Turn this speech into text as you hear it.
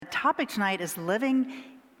topic tonight is living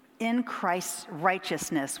in Christ's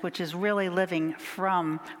righteousness, which is really living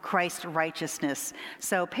from Christ's righteousness.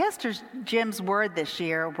 So Pastor Jim's word this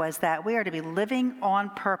year was that we are to be living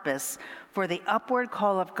on purpose for the upward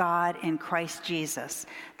call of God in Christ Jesus.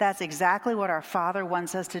 That's exactly what our Father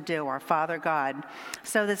wants us to do, our Father God.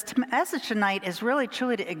 So this message tonight is really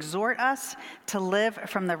truly to exhort us to live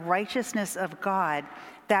from the righteousness of God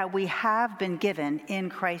that we have been given in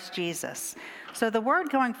Christ Jesus. So the word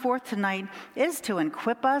going forth tonight is to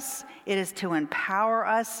equip us, it is to empower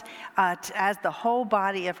us as the whole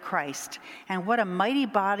body of Christ. And what a mighty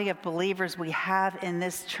body of believers we have in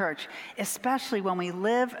this church, especially when we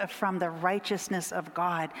live from the righteousness of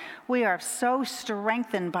God. We are so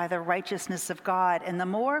strengthened by the righteousness of God. And the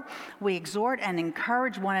more we exhort and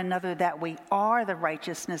encourage one another that we are the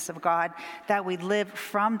righteousness of God, that we live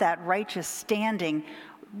from that righteous standing,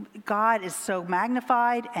 God is so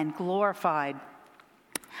magnified and glorified.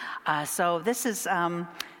 So this is, I'm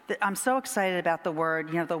so excited about the word.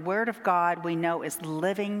 You know, the word of God we know is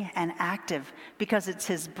living and active because it's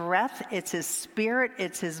his breath, it's his spirit,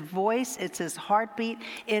 it's his voice, it's his heartbeat,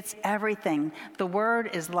 it's everything. The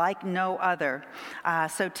word is like no other.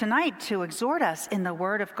 So tonight, to exhort us in the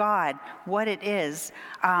word of God, what it is,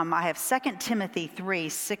 I have 2 Timothy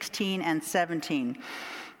 3:16 and 17.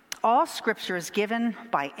 All scripture is given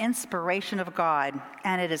by inspiration of God,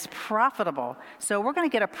 and it is profitable. So we're going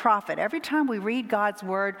to get a profit. Every time we read God's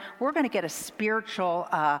word, we're going to get a spiritual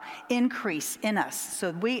increase in us.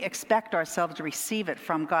 So we expect ourselves to receive it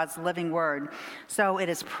from God's living word. So it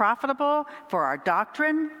is profitable for our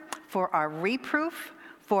doctrine, for our reproof,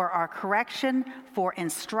 for our correction, for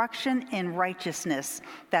instruction in righteousness,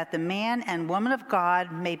 that the man and woman of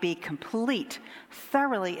God may be complete,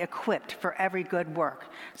 thoroughly equipped for every good work.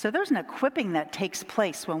 So there's an equipping that takes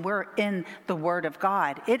place when we're in the Word of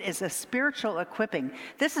God. It is a spiritual equipping.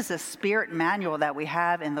 This is a spirit manual that we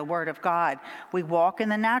have in the Word of God. We walk in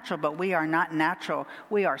the natural, but we are not natural.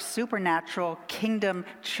 We are supernatural kingdom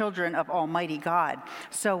children of Almighty God.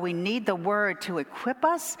 So we need the Word to equip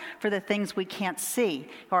us for the things we can't see.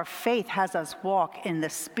 Our faith has us walk in the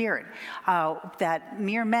Spirit that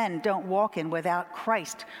mere men don't walk in without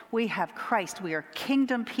Christ. We have Christ. We are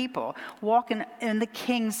kingdom people walking in the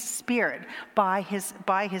King's Spirit by his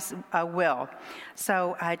will.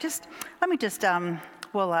 So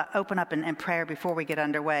we'll open up in prayer before we get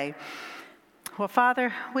underway. Well,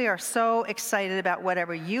 Father, we are so excited about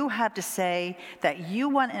whatever you have to say that you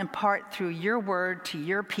want to impart through your word to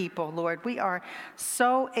your people, Lord. We are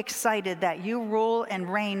so excited that you rule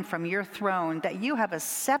and reign from your throne, that you have a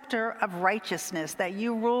scepter of righteousness that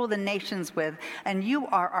you rule the nations with, and you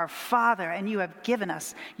are our Father, and you have given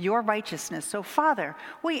us your righteousness. So, Father,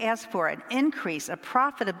 we ask for an increase, a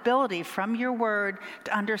profitability from your word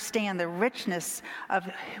to understand the richness of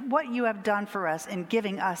what you have done for us in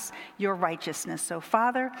giving us your righteousness. So,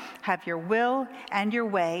 Father, have your will and your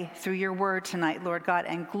way through your word tonight, Lord God,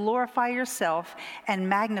 and glorify yourself and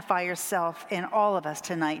magnify yourself in all of us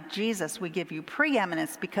tonight. Jesus, we give you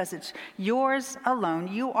preeminence because it's yours alone.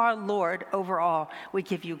 You are Lord over all. We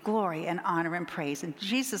give you glory and honor and praise. In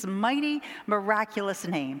Jesus' mighty, miraculous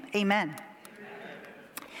name, amen.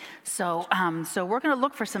 So we're going to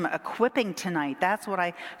look for some equipping tonight. That's what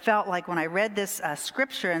I felt like when I read this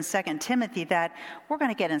scripture in 2 Timothy, that we're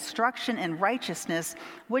going to get instruction in righteousness,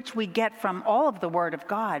 which we get from all of the Word of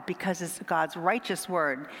God because it's God's righteous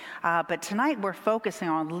Word. But tonight we're focusing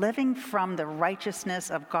on living from the righteousness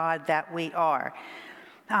of God that we are.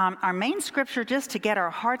 Our main scripture, just to get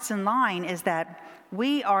our hearts in line, is that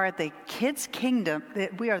we are the kid's kingdom.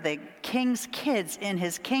 We are the king's kids in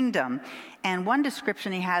his kingdom. And one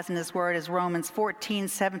description he has in his word is Romans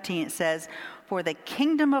 14:17. It says, "For the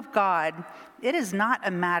kingdom of God, it is not a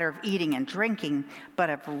matter of eating and drinking, but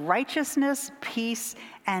of righteousness, peace,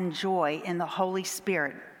 and joy in the Holy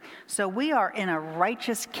Spirit." So we are in a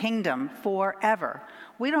righteous kingdom forever.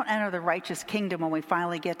 We don't enter the righteous kingdom when we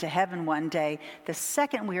finally get to heaven one day. The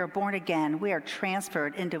second we are born again, we are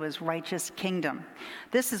transferred into his righteous kingdom.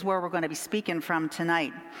 This is where we're going to be speaking from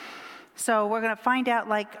tonight. So we're going to find out,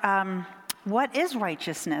 what is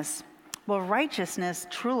righteousness? Well, righteousness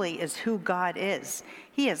truly is who God is.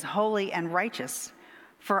 He is holy and righteous.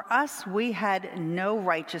 For us, we had no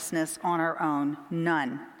righteousness on our own,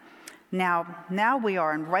 none. Now we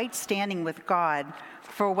are in right standing with God,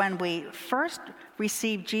 for when we first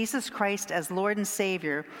received Jesus Christ as Lord and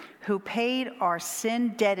Savior, who paid our sin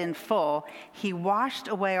debt in full, he washed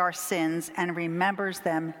away our sins and remembers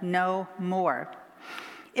them no more.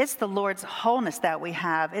 It's the Lord's wholeness that we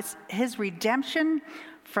have. It's his redemption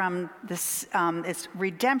from this. It's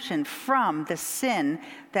redemption from the sin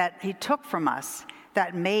that he took from us.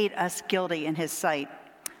 that made us guilty in his sight.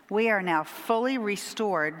 We are now fully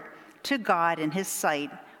restored to God in his sight.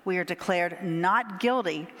 We are declared not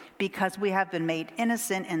guilty because we have been made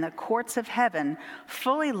innocent in the courts of heaven,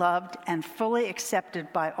 fully loved and fully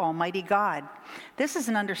accepted by Almighty God. This is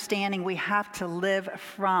an understanding we have to live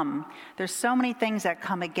from. There's so many things that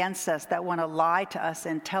come against us that want to lie to us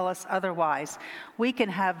and tell us otherwise. We can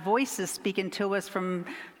have voices speaking to us from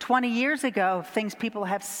 20 years ago, things people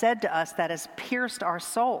have said to us that has pierced our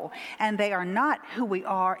soul, and they are not who we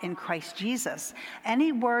are in Christ Jesus.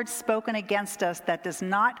 Any word spoken against us that does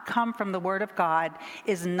not come from the Word of God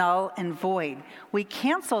is null and void. We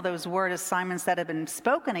cancel those word assignments that have been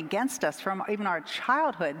spoken against us from even our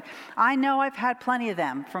childhood. I know I've had plenty of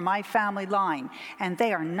them from my family line, and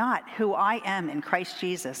they are not who I am in Christ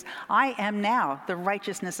Jesus. I am now the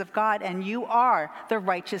righteousness of God, and you are the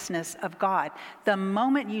righteousness of God. The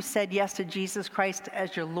moment you said yes to Jesus Christ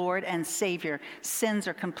as your Lord and Savior, sins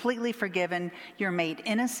are completely forgiven. You're made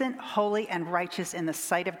innocent, holy, and righteous in the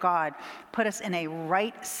sight of God. Put us in a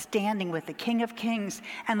right standing with the King of Kings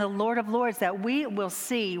and the Lord of Lords that we will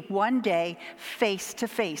see one day face to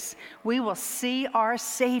face. We will see our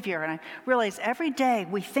Savior. And I realize every day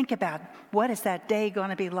we think about, what is that day going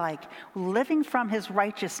to be like? Living from his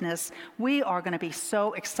righteousness, we are going to be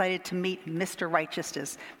so excited to meet Mr.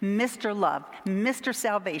 Righteousness, Mr. Love, Mr.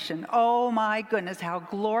 Salvation. Oh my goodness, how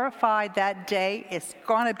glorified that day is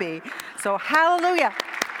going to be. So hallelujah.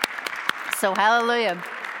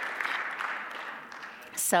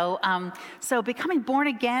 So becoming born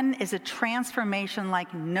again is a transformation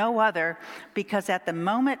like no other, because at the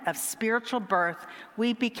moment of spiritual birth,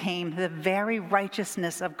 we became the very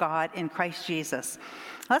righteousness of God in Christ Jesus.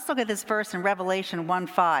 Let's look at this verse in Revelation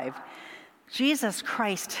 1:5. Jesus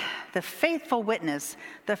Christ, the faithful witness,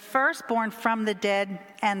 the firstborn from the dead,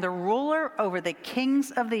 and the ruler over the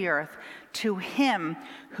kings of the earth, to him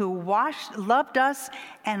who loved us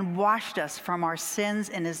and washed us from our sins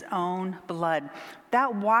in his own blood.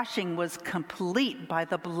 That washing was complete by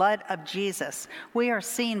the blood of Jesus. We are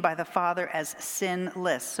seen by the Father as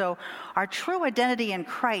sinless. So our true identity in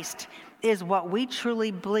Christ is what we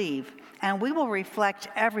truly believe, and we will reflect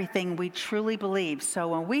everything we truly believe. So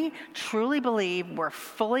when we truly believe we're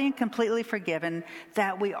fully and completely forgiven,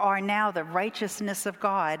 that we are now the righteousness of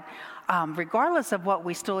God, regardless of what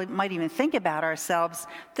we still might even think about ourselves,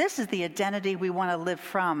 this is the identity we want to live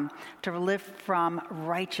from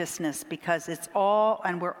righteousness, because it's all,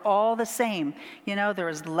 and we're all the same. You know, there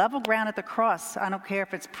is level ground at the cross. I don't care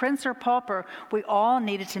if it's prince or pauper, we all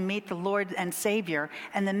needed to meet the Lord and Savior.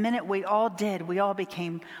 And the minute we all did, we all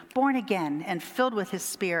became born again and filled with his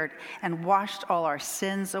Spirit and washed all our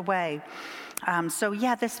sins away.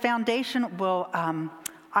 This foundation will,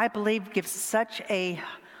 I believe, give such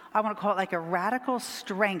I want to call it like a radical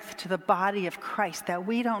strength to the body of Christ, that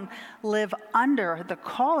we don't live under the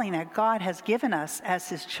calling that God has given us as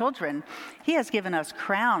his children. He has given us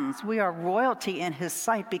crowns. We are royalty in his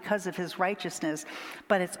sight because of his righteousness,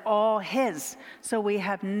 but it's all his. So we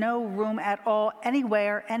have no room at all,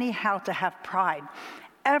 anywhere, anyhow, to have pride.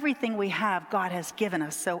 Everything we have, God has given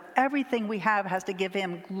us. So everything we have has to give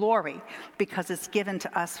him glory, because it's given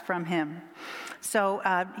to us from him. So,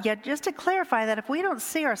 just to clarify that if we don't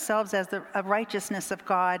see ourselves as the righteousness of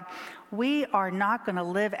God, we are not going to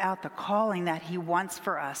live out the calling that he wants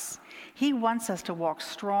for us. He wants us to walk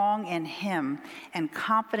strong in him, and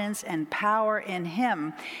confidence and power in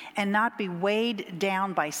him, and not be weighed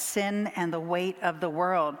down by sin and the weight of the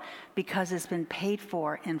world, because it's been paid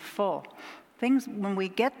for in full. When we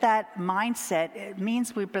get that mindset, it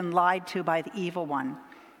means we've been lied to by the evil one,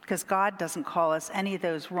 because God doesn't call us any of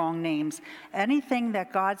those wrong names. Anything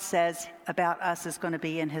that God says about us is going to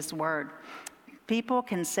be in his word. People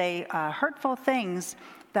can say hurtful things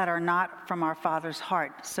that are not from our Father's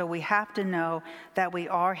heart. So we have to know that we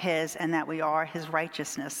are his and that we are his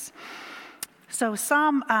righteousness. So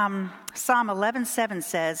Psalm 11:7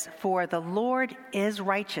 says, "For the Lord is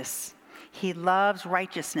righteous. He loves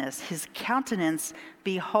righteousness. His countenance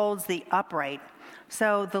beholds the upright."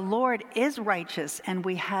 So the Lord is righteous, and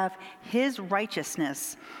we have his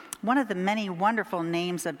righteousness. One of the many wonderful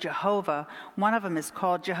names of Jehovah, one of them is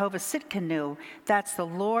called Jehovah Sitkanu. That's the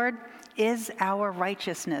Lord is our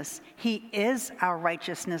righteousness. He is our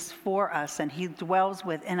righteousness for us, and he dwells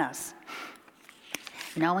within us.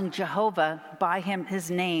 Knowing Jehovah by his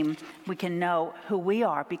name, we can know who we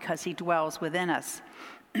are, because he dwells within us.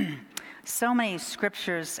 So many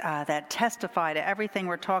scriptures that testify to everything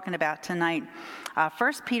we're talking about tonight.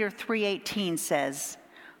 1 Peter 3:18 says,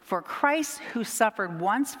 "For Christ, who suffered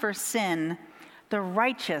once for sin, the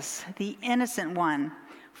righteous, the innocent one,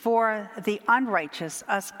 for the unrighteous,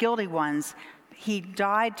 us guilty ones, He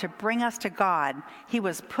died to bring us to God. He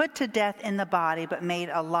was put to death in the body, but made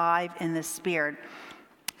alive in the spirit.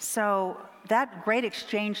 So that great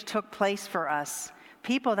exchange took place for us.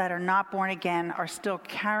 People that are not born again are still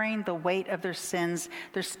carrying the weight of their sins.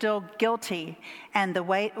 They're still guilty, and the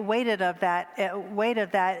weight of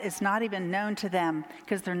that is not even known to them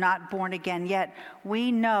because they're not born again yet.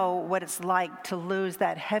 We know what it's like to lose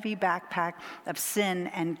that heavy backpack of sin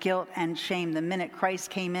and guilt and shame the minute Christ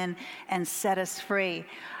came in and set us free.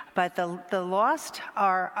 But the lost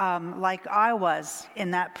are like I was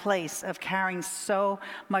in that place of carrying so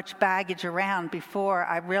much baggage around before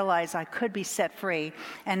I realized I could be set free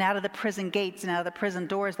and out of the prison gates and out of the prison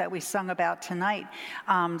doors that we sung about tonight.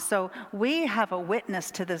 So we have a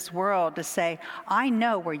witness to this world to say, I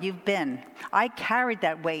know where you've been. I carried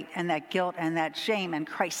that weight and that guilt and that shame, and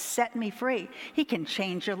Christ set me free. He can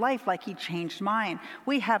change your life like he changed mine.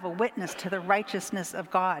 We have a witness to the righteousness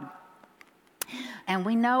of God. And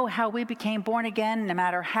we know how we became born again, no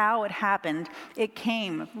matter how it happened. It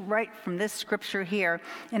came right from this scripture here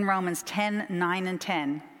in Romans 10, 9 and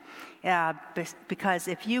 10. Because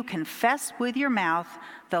if you confess with your mouth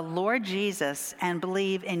the Lord Jesus and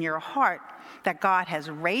believe in your heart that God has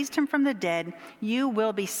raised him from the dead, you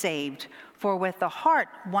will be saved. For with the heart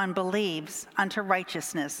one believes unto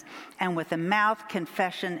righteousness, and with the mouth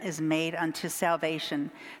confession is made unto salvation.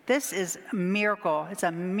 This is a miracle. It's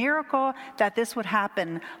a miracle that this would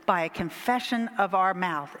happen by a confession of our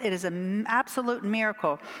mouth. It is an absolute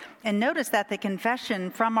miracle. And notice that the confession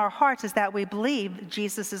from our hearts is that we believe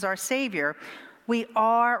Jesus is our Savior. We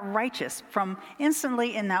are righteous. From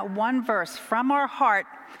instantly in that one verse, from our heart,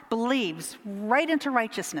 believes right into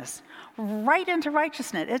righteousness. Right into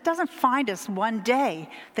righteousness. It doesn't find us one day.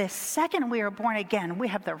 The second we are born again, we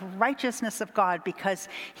have the righteousness of God because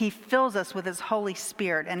he fills us with his Holy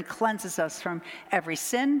Spirit and cleanses us from every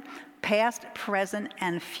sin, past, present,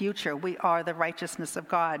 and future. We are the righteousness of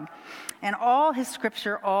God. And all his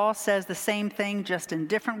scripture all says the same thing, just in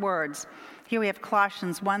different words. Here we have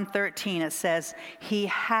Colossians 1:13. It says, he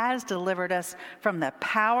has delivered us from the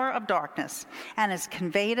power of darkness and has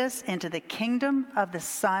conveyed us into the kingdom of the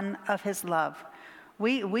Son of his love.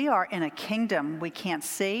 We are in a kingdom we can't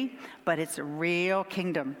see, but it's a real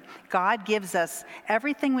kingdom. God gives us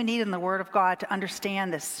everything we need in the Word of God to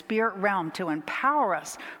understand the spirit realm, to empower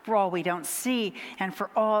us for all we don't see and for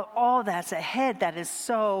all that's ahead that is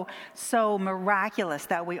so miraculous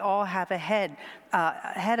that we all have ahead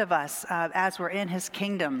of us as we're in his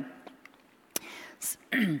kingdom.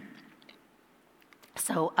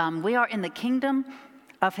 So we are in the kingdom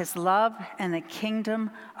of his love and the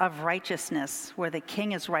kingdom of righteousness, where the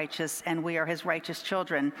king is righteous and we are his righteous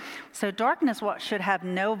children. So darkness should have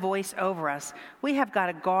no voice over us. We have got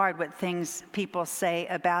to guard what things people say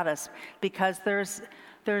about us, because there's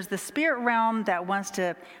the spirit realm that wants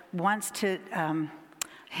to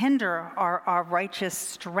hinder our righteous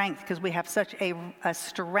strength, because we have such a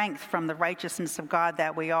strength from the righteousness of God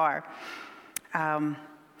that we are.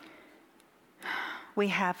 We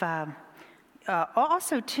have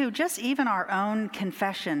also, too, just even our own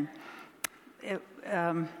confession.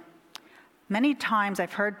 Many times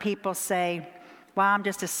I've heard people say, well, I'm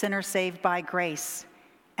just a sinner saved by grace.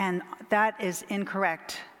 And that is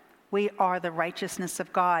incorrect. We are the righteousness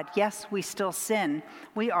of God. Yes, we still sin.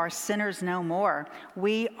 We are sinners no more.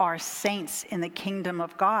 We are saints in the kingdom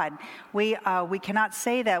of God. We cannot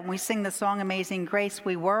say that when we sing the song Amazing Grace,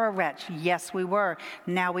 we were a wretch. Yes, we were.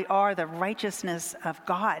 Now we are the righteousness of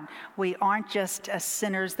God. We aren't just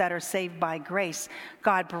sinners that are saved by grace.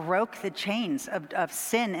 God broke the chains of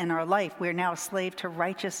sin in our life. We are now a slave to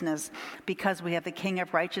righteousness because we have the King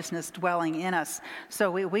of righteousness dwelling in us. So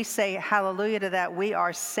we say hallelujah to that. We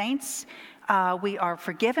are saints. We are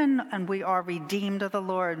forgiven and we are redeemed of the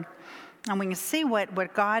Lord. And we can see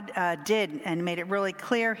what God did and made it really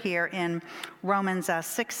clear here in Romans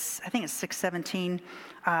 6, I think it's 6:17.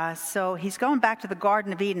 So he's going back to the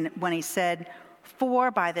Garden of Eden when he said,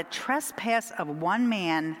 for by the trespass of one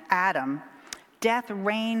man, Adam, death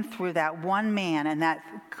reigned through that one man, and that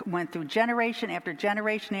went through generation after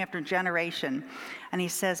generation after generation. And he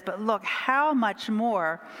says, but look, how much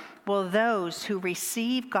more will those who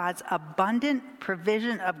receive God's abundant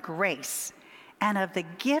provision of grace and of the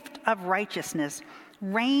gift of righteousness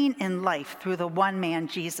reign in life through the one man,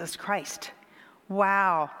 Jesus Christ.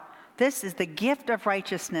 Wow. This is the gift of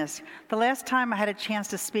righteousness. The last time I had a chance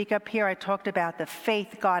to speak up here, I talked about the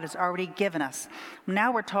faith God has already given us.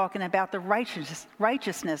 Now we're talking about the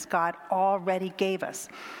righteousness God already gave us.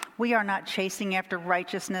 We are not chasing after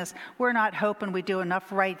righteousness. We're not hoping we do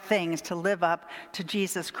enough right things to live up to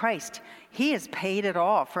Jesus Christ. He has paid it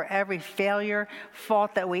all for every failure,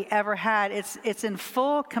 fault that we ever had. It's in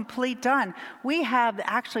full, complete done. We have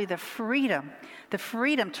actually the freedom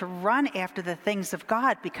to run after the things of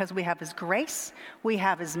God because we have His grace, we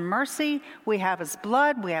have His mercy, we have His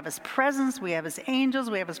blood, we have His presence, we have His angels,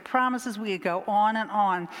 we have His promises. We could go on and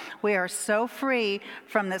on. We are so free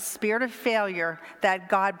from the spirit of failure that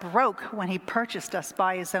God broke when He purchased us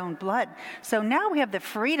by His own blood. So now we have the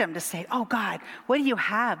freedom to say, oh God, what do you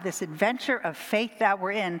have? This adventure of faith that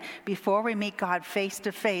we're in before we meet God face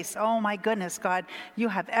to face. Oh my goodness, God, you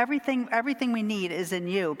have everything we need is in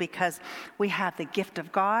you because we have the gift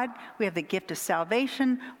of God, we have the gift of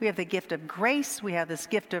salvation, we have the gift of grace, we have this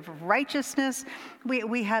gift of righteousness.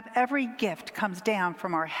 We have every gift comes down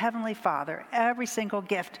from our Heavenly Father. Every single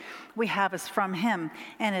gift we have is from Him,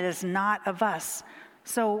 and it is not of us.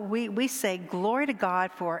 So we say glory to God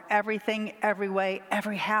for everything, every way,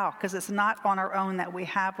 every how, because it's not on our own that we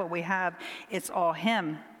have what we have. It's all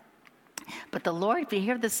Him. But the Lord, if you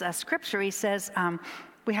hear this scripture, He says,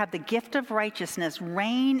 we have the gift of righteousness,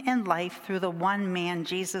 reign in life through the one man,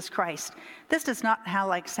 Jesus Christ. This does not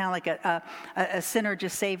sound like a sinner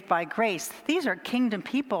just saved by grace. These are kingdom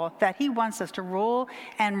people that He wants us to rule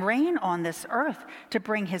and reign on this earth, to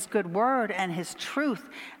bring His good word and His truth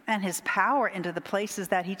and His power into the places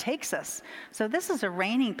that He takes us. So this is a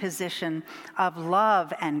reigning position of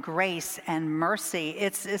love and grace and mercy.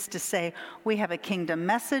 It's to say we have a kingdom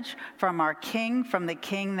message from our King, from the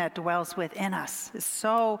King that dwells within us. It's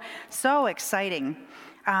so exciting.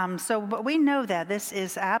 But we know that this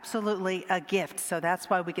is absolutely a gift. So that's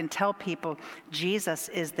why we can tell people Jesus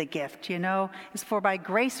is the gift. It's for by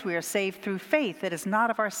grace we are saved through faith. It is not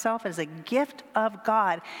of ourselves. It is a gift of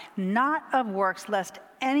God, not of works, lest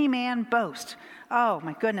any man boast. Oh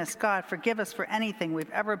my goodness, God, forgive us for anything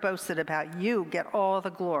we've ever boasted about. You get all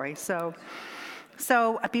the glory. So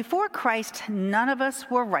before Christ, none of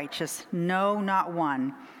us were righteous. No, not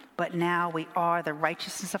one. But now we are the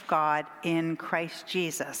righteousness of God in Christ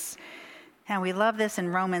Jesus. And we love this in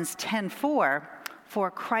Romans 10:4.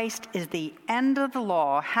 For Christ is the end of the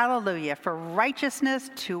law, hallelujah, for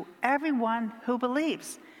righteousness to everyone who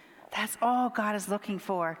believes. That's all God is looking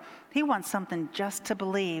for. He wants something just to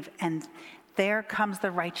believe, and there comes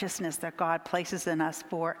the righteousness that God places in us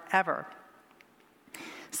forever.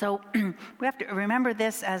 So we have to remember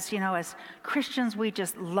this as Christians, we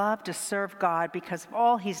just love to serve God because of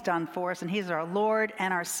all He's done for us, and He's our Lord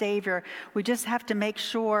and our Savior. We just have to make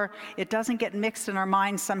sure it doesn't get mixed in our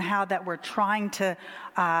minds somehow that we're trying to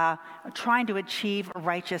achieve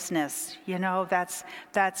righteousness.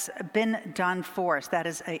 That's been done for us. That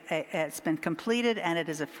is it's been completed, and it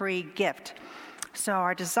is a free gift. So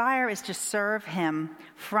our desire is to serve Him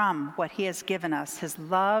from what He has given us, His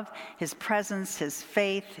love, His presence, His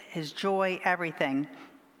faith, His joy, everything.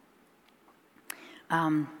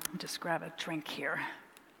 Just grab a drink here.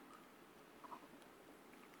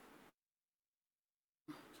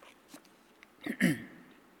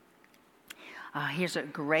 Here's a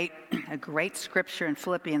great scripture in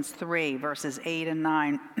Philippians 3, verses 8 and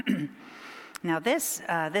 9. Now this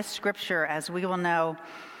scripture, as we will know,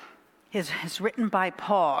 is written by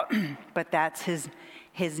Paul, but that's his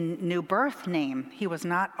new birth name. He was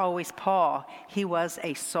not always Paul. He was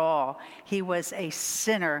a Saul. He was a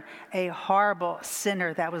sinner, a horrible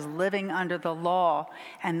sinner that was living under the law.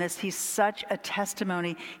 And he's such a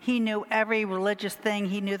testimony. He knew every religious thing.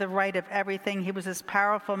 He knew the right of everything. He was this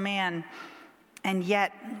powerful man. And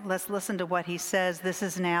yet, let's listen to what he says. This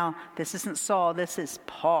isn't Saul, this is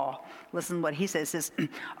Paul. Listen to what he says. He says,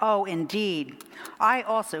 oh, indeed, I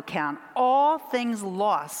also count all things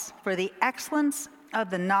lost for the excellence of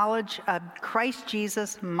the knowledge of Christ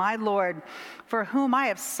Jesus, my Lord, for whom I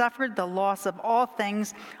have suffered the loss of all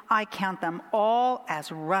things. I count them all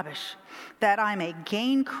as rubbish, that I may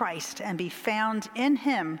gain Christ and be found in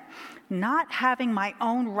Him, not having my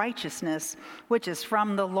own righteousness, which is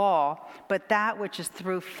from the law, but that which is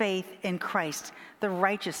through faith in Christ, the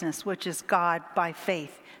righteousness which is God by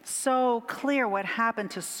faith. So clear what happened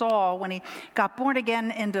to Saul when he got born again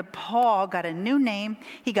into Paul, got a new name,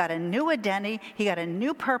 he got a new identity, he got a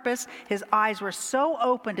new purpose. His eyes were so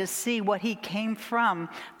open to see what he came from,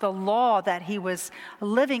 the law that he was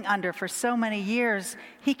living living under for so many years,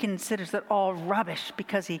 he considers it all rubbish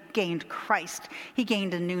because he gained Christ. He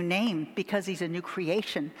gained a new name because he's a new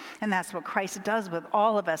creation. And that's what Christ does with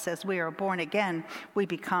all of us as we are born again. We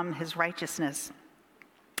become his righteousness.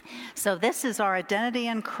 So this is our identity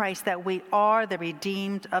in Christ, that we are the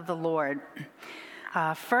redeemed of the Lord.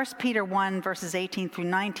 1 Peter 1, verses 18 through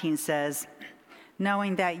 19 says,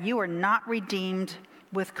 knowing that you are not redeemed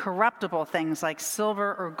with corruptible things like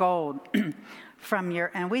silver or gold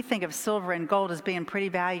and we think of silver and gold as being pretty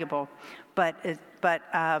valuable, but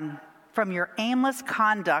from your aimless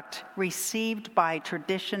conduct received by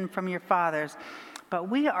tradition from your fathers, but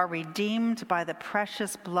we are redeemed by the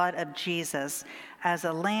precious blood of Jesus as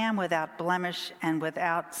a lamb without blemish and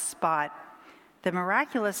without spot. The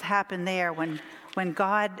miraculous happened there when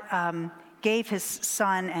God gave his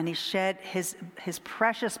son and he shed his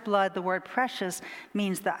precious blood. The word precious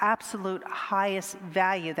means the absolute highest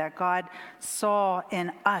value that God saw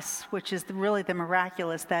in us, which is really the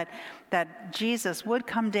miraculous, that Jesus would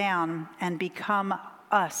come down and become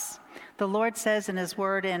us. The Lord says in his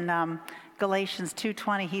word in Galatians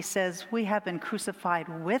 2:20, he says, we have been crucified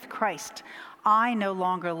with Christ. I no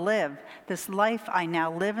longer live. This life I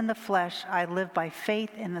now live in the flesh. I live by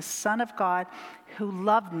faith in the Son of God who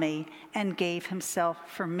loved me and gave himself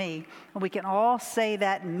for me. And we can all say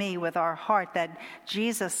that in me with our heart, that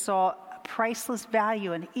Jesus saw priceless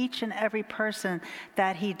value in each and every person,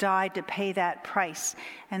 that he died to pay that price.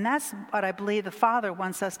 And that's what I believe the Father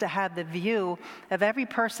wants us to have, the view of every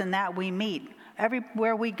person that we meet.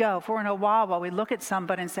 Everywhere we go, if we're in a Wawa, we look at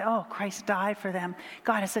somebody and say, oh, Christ died for them.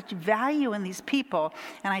 God has such value in these people.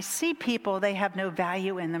 And I see people, they have no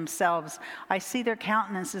value in themselves. I see their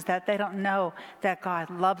countenances that they don't know that God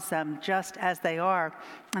loves them just as they are,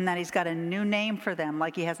 and that he's got a new name for them,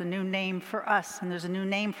 like he has a new name for us. And there's a new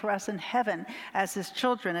name for us in heaven as his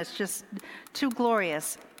children. It's just too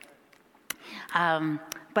glorious.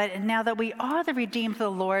 But now that we are the redeemed of the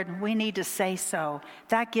Lord, we need to say so.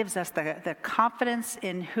 That gives us the confidence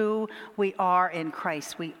in who we are in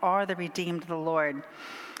Christ. We are the redeemed of the Lord.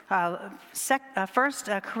 1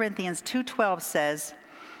 Corinthians 2:12 says,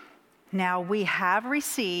 now we have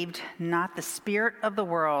received not the spirit of the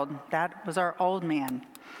world, that was our old man,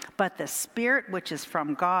 but the Spirit which is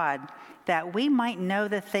from God, that we might know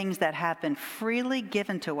the things that have been freely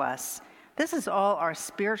given to us. This is all our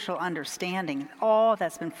spiritual understanding, all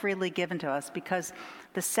that's been freely given to us, because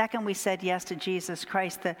the second we said yes to Jesus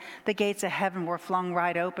Christ, the gates of heaven were flung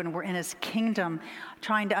right open. We're in his kingdom,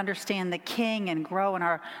 trying to understand the King and grow in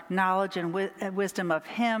our knowledge and wisdom of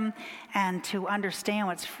him, and to understand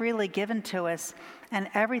what's freely given to us. And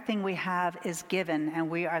everything we have is given, and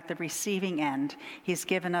we are at the receiving end. He's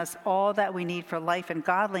given us all that we need for life and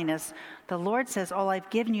godliness. The Lord says, all I've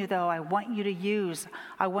given you, though, I want you to use.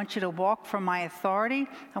 I want you to walk from my authority.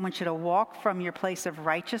 I want you to walk from your place of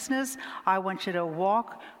righteousness. I want you to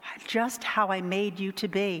walk just how I made you to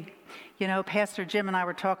be. You know, Pastor Jim and I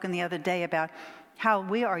were talking the other day about how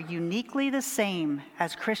we are uniquely the same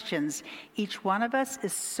as Christians. Each one of us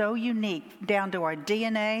is so unique, down to our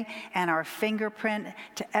DNA and our fingerprint,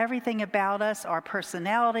 to everything about us, our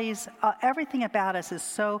personalities. Everything about us is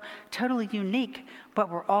so totally unique, but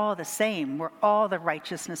we're all the same. We're all the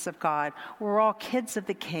righteousness of God. We're all kids of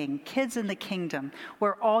the King, kids in the kingdom.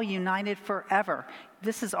 We're all united forever.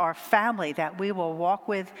 This is our family that we will walk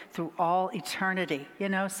with through all eternity. You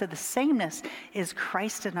know, so the sameness is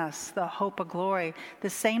Christ in us, the hope of glory. The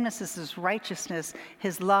sameness is his righteousness,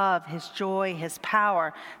 his love, his joy, his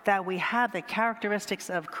power, that we have the characteristics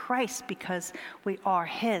of Christ because we are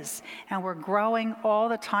his. And we're growing all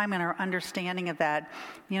the time in our understanding of that.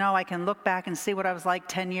 You know, I can look back and see what I was like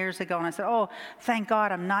 10 years ago, and I said, oh, thank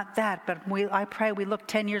God I'm not that. But I pray we look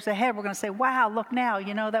 10 years ahead. We're going to say, wow, look now,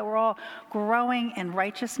 you know, that we're all growing in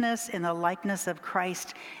righteousness, in the likeness of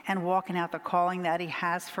Christ, and walking out the calling that he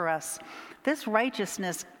has for us. This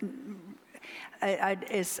righteousness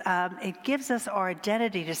it gives us our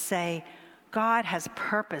identity to say, God has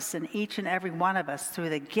purpose in each and every one of us through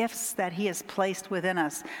the gifts that he has placed within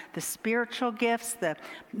us, the spiritual gifts,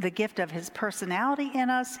 the gift of his personality in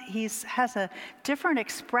us. He has a different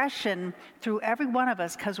expression through every one of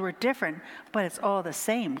us because we're different, but it's all the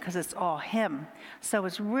same because it's all him. So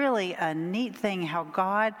it's really a neat thing how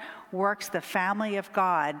God works the family of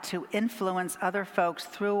God to influence other folks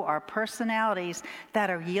through our personalities that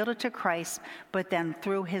are yielded to Christ, but then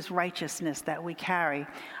through his righteousness that we carry.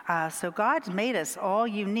 So God's made us all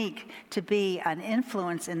unique to be an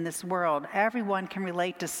influence in this world. Everyone can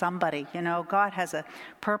relate to somebody. You know, God has a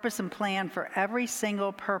purpose and plan for every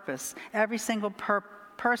single purpose, every single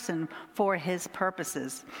person for his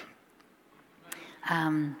purposes.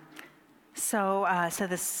 So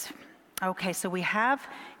we have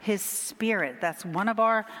his Spirit. That's one of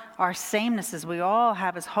our samenesses. We all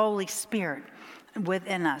have his Holy Spirit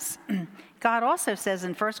within us. God also says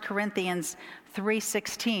in 1 Corinthians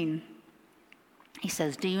 3:16, he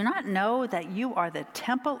says, "Do you not know that you are the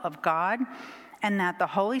temple of God and that the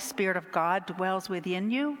Holy Spirit of God dwells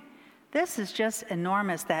within you?" This is just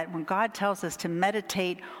enormous, that when God tells us to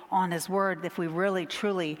meditate on his word, if we really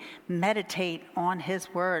truly meditate on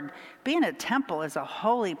his word, being a temple is a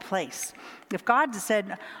holy place. If God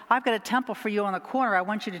said, "I've got a temple for you on the corner, I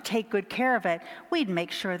want you to take good care of it," we'd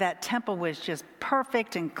make sure that temple was just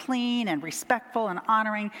perfect and clean and respectful and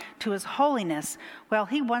honoring to his holiness. Well,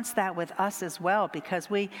 he wants that with us as well, because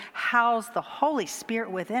we house the Holy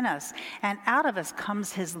Spirit within us, and out of us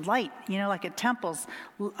comes his light. You know, like a temple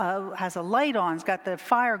has a light on, it's got the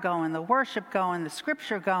fire going, the worship going, the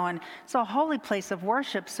scripture going. It's a holy place of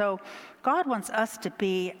worship. So God wants us to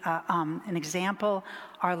be an example,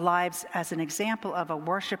 our lives as an example of a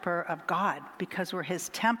worshiper of God, because we're his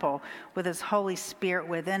temple with his Holy Spirit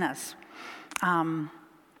within us.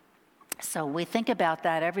 So we think about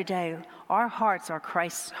that every day. Our hearts are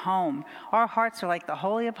Christ's home. Our hearts are like the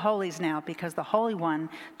Holy of Holies now, because the Holy One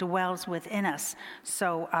dwells within us.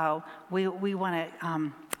 So we want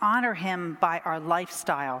to honor him by our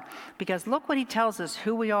lifestyle, because look what he tells us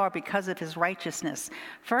who we are because of his righteousness.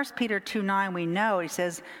 1 Peter 2:9, we know, he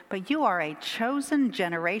says, "But you are a chosen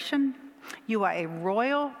generation. You are a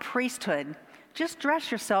royal priesthood." Just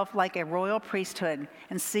dress yourself like a royal priesthood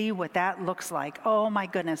and see what that looks like. Oh my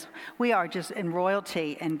goodness, we are just in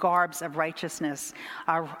royalty and garbs of righteousness.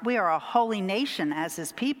 We are a holy nation as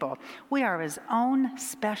his people. We are his own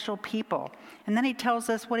special people. And then he tells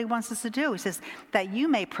us what he wants us to do. He says, "That you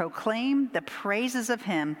may proclaim the praises of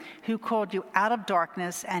him who called you out of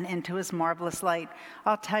darkness and into his marvelous light."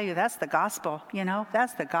 I'll tell you, that's the gospel. You know,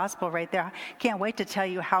 that's the gospel right there. I can't wait to tell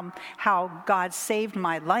you how God saved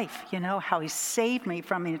my life, you know, how he saved me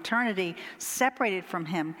from eternity, separated from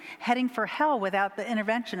him, heading for hell without the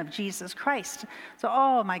intervention of Jesus Christ. So,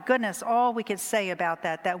 oh my goodness, all we could say about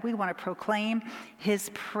that we want to proclaim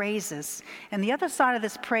his praises. And the other side of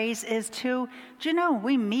this praise is do you know,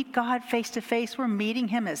 we meet God face to face. We're meeting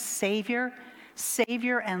him as Savior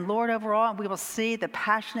and Lord over all. And we will see the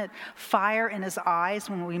passionate fire in his eyes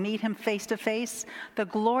when we meet him face to face. The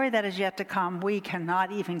glory that is yet to come, we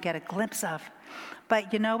cannot even get a glimpse of.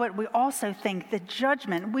 But you know what? We also think the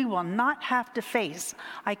judgment we will not have to face.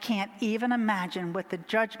 I can't even imagine what the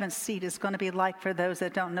judgment seat is going to be like for those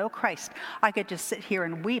that don't know Christ. I could just sit here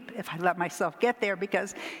and weep if I let myself get there,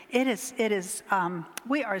 because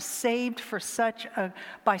we are saved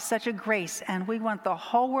by such a grace, and we want the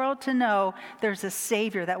whole world to know there's a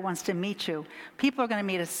Savior that wants to meet you. People are going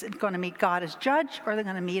to meet God as judge, or they're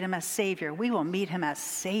going to meet him as Savior. We will meet him as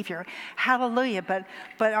Savior. Hallelujah.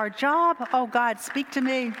 But our job, oh God, speak to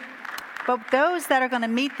me. But those that are going to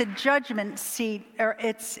meet the judgment seat,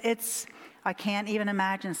 I can't even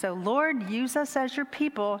imagine. So Lord, use us as your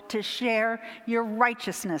people to share your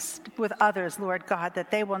righteousness with others, Lord God,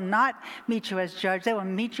 that they will not meet you as judge. They will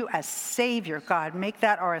meet you as Savior, God. Make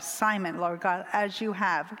that our assignment, Lord God, as you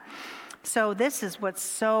have. So this is what's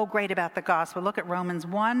so great about the gospel. Look at Romans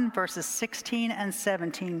 1, verses 16 and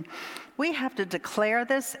 17. We have to declare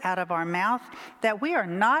this out of our mouth, that we are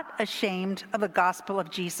not ashamed of the gospel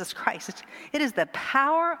of Jesus Christ. It is the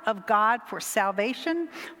power of God for salvation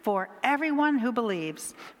for everyone who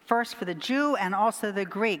believes, first for the Jew and also the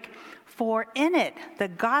Greek. For in it, the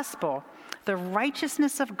gospel, the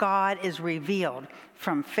righteousness of God is revealed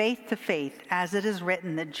from faith to faith, as it is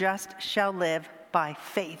written, the just shall live by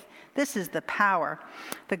faith. This is the power.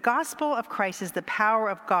 The gospel of Christ is the power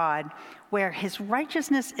of God, where his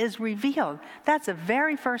righteousness is revealed. That's the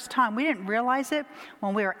very first time. We didn't realize it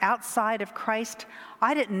when we were outside of Christ.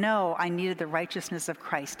 I didn't know I needed the righteousness of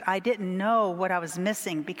Christ. I didn't know what I was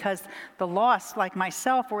missing, because the lost, like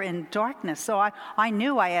myself, were in darkness. So I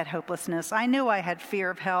knew I had hopelessness. I knew I had fear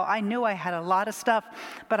of hell. I knew I had a lot of stuff,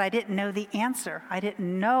 but I didn't know the answer. I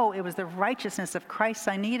didn't know it was the righteousness of Christ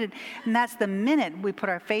I needed. And that's the minute we put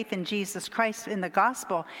our faith in Jesus Christ in the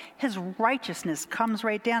gospel, his righteousness comes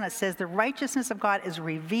right down. It says the righteousness of God is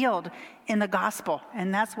revealed in the gospel.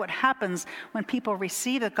 And that's what happens when people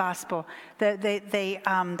receive the gospel.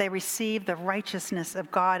 They receive the righteousness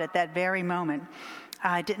of God at that very moment.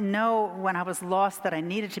 I didn't know when I was lost that I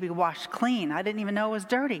needed to be washed clean. I didn't even know it was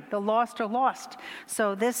dirty. The lost are lost.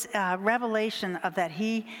 So this revelation of that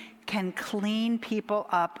he can clean people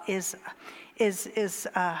up is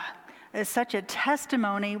such a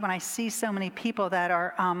testimony when I see so many people that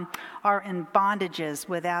are in bondages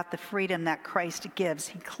without the freedom that Christ gives.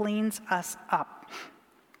 He cleans us up.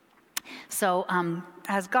 So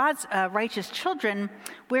as God's righteous children,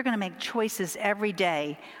 we're going to make choices every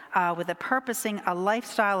day with a purposing a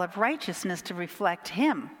lifestyle of righteousness to reflect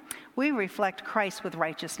Him. We reflect Christ with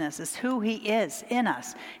righteousness. It's who He is in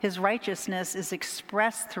us. His righteousness is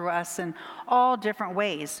expressed through us in all different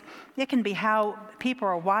ways. It can be how people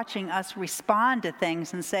are watching us respond to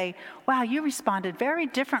things and say, wow, you responded very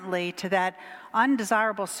differently to that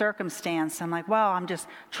undesirable circumstance. I'm like, well, I'm just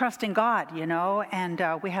trusting God,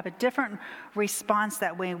 and we have a different response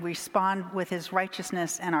that we respond with His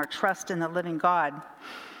righteousness and our trust in the living God.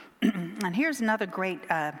 And here's another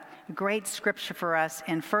great scripture for us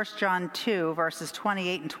in 1 John 2, verses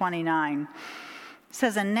 28 and 29. It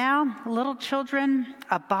says, and now, little children,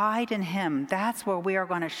 abide in Him. That's where we are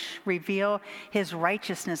going to reveal His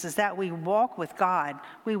righteousness, is that we walk with God.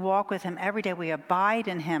 We walk with Him every day. We abide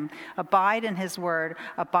in Him, abide in His word,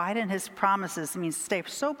 abide in His promises. It means stay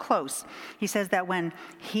so close. He says that when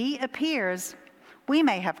He appears, we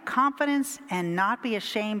may have confidence and not be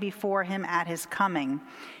ashamed before Him at His coming.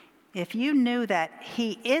 If you knew that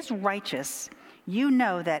He is righteous, you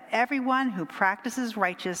know that everyone who practices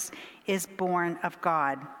righteous is born of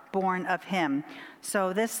God, born of Him.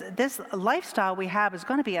 So this lifestyle we have is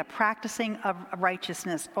going to be a practicing of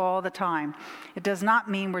righteousness all the time. It does not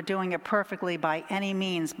mean we're doing it perfectly by any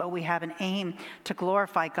means, but we have an aim to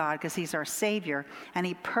glorify God because He's our Savior, and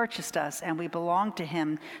He purchased us, and we belong to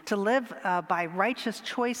Him. To live by righteous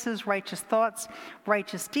choices, righteous thoughts,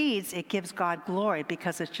 righteous deeds, it gives God glory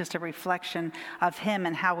because it's just a reflection of Him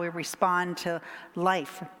and how we respond to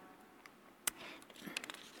life.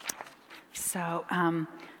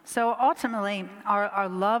 So ultimately, our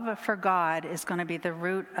love for God is going to be the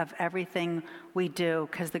root of everything we do,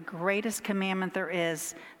 because the greatest commandment there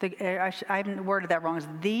is, I haven't worded that wrong, is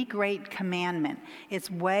the great commandment.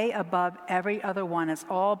 It's way above every other one. It's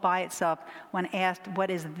all by itself. When asked, what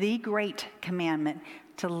is the great commandment?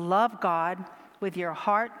 To love God with your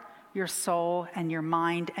heart, your soul, and your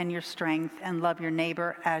mind, and your strength, and love your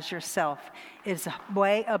neighbor as yourself. It's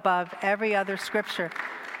way above every other scripture.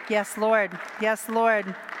 Yes, Lord. Yes,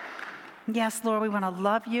 Lord. Yes, Lord, we want to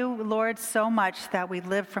love you, Lord, so much that we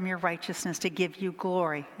live from your righteousness to give you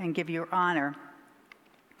glory and give you honor.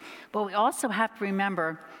 But we also have to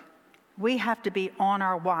remember we have to be on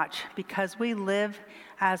our watch, because we live,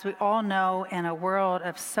 as we all know, in a world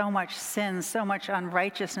of so much sin, so much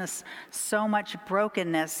unrighteousness, so much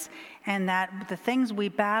brokenness, and that the things we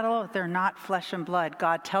battle, they're not flesh and blood.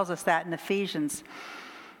 God tells us that in Ephesians.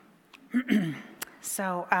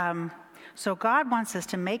 So God wants us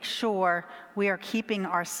to make sure we are keeping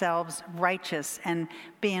ourselves righteous and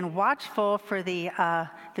being watchful for the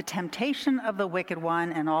temptation of the wicked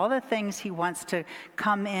one and all the things he wants to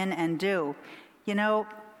come in and do.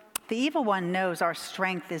 The evil one knows our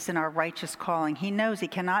strength is in our righteous calling. He knows he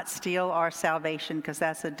cannot steal our salvation because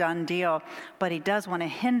that's a done deal, but he does want to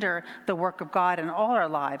hinder the work of God in all our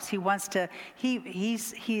lives. He wants to,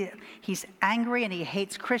 he's angry and he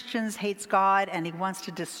hates Christians, hates God, and he wants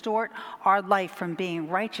to distort our life from being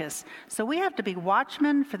righteous. So we have to be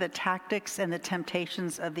watchmen for the tactics and the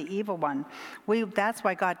temptations of the evil one. That's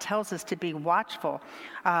why God tells us to be watchful.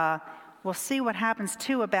 We'll see what happens,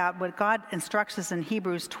 too, about what God instructs us in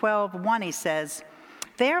Hebrews 12:1. He says,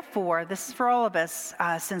 therefore, this is for all of us,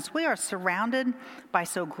 since we are surrounded by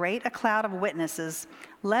so great a cloud of witnesses,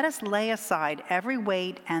 let us lay aside every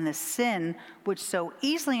weight and the sin which so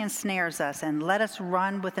easily ensnares us, and let us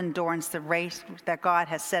run with endurance the race that God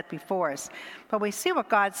has set before us. But we see what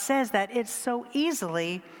God says, that it so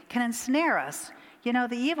easily can ensnare us. The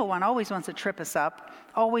evil one always wants to trip us up,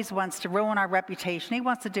 always wants to ruin our reputation. He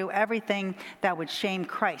wants to do everything that would shame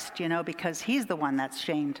Christ, because he's the one that's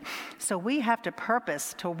shamed. So we have to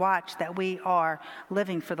purpose to watch that we are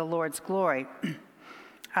living for the Lord's glory.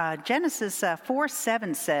 Genesis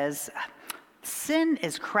 4:7 says, sin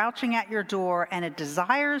is crouching at your door and it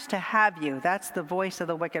desires to have you. That's the voice of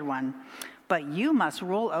the wicked one. But you must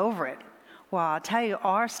rule over it. Well, I'll tell you,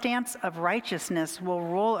 our stance of righteousness will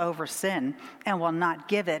rule over sin and will not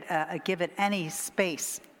give it any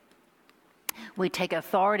space. We take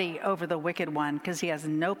authority over the wicked one because he has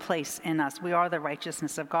no place in us. We are the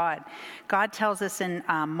righteousness of God. God tells us in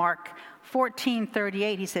Mark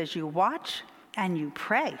 14:38, he says, you watch and you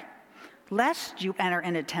pray, lest you enter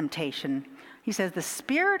into temptation. He says, the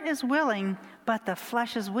spirit is willing, but the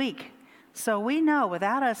flesh is weak. So we know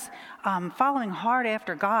without us following hard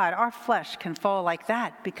after God, our flesh can fall like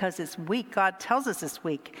that because it's weak. God tells us it's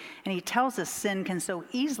weak. And he tells us sin can so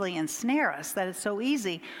easily ensnare us, that it's so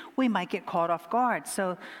easy we might get caught off guard.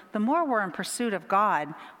 So the more we're in pursuit of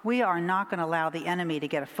God, we are not going to allow the enemy to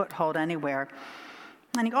get a foothold anywhere.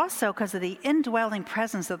 And also, because of the indwelling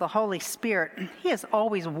presence of the Holy Spirit, he is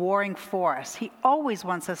always warring for us. He always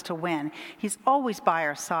wants us to win. He's always by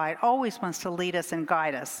our side, always wants to lead us and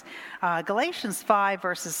guide us. Galatians 5,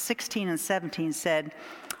 verses 16 and 17 said,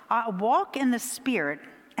 "Walk in the Spirit,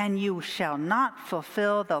 and you shall not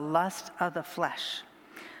fulfill the lust of the flesh."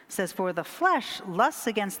 It says, "For the flesh lusts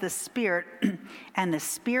against the Spirit, and the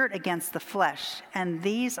Spirit against the flesh, and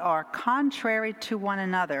these are contrary to one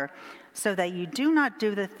another, so that you do not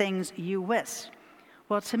do the things you wish."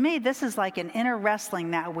 Well, to me, this is like an inner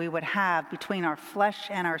wrestling that we would have between our flesh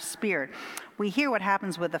and our spirit. We hear what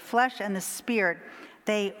happens with the flesh and the spirit.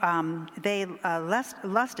 They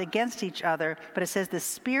lust against each other, but it says the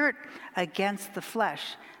spirit against the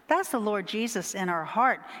flesh. That's the Lord Jesus in our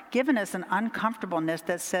heart, giving us an uncomfortableness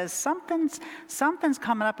that says something's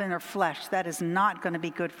coming up in our flesh that is not going to be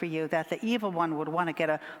good for you, that the evil one would want to get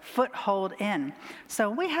a foothold in. So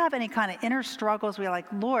we have any kind of inner struggles, we're like,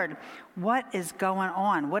 Lord, what is going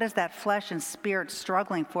on? What is that flesh and spirit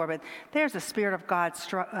struggling for? But there's the Spirit of God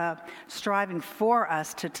striving for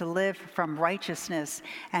us to live from righteousness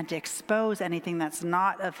and to expose anything that's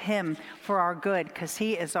not of him for our good, because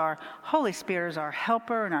he is our Holy Spirit, is our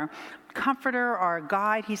helper and our comforter, our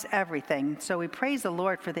guide. He's everything. So we praise the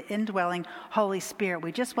Lord for the indwelling Holy Spirit.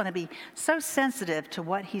 We just want to be so sensitive to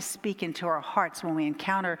what he's speaking to our hearts when we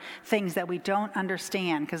encounter things that we don't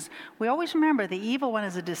understand, because we always remember the evil one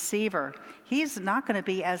is a deceiver. He's not going to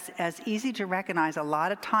be as easy to recognize a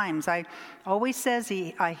lot of times. I always says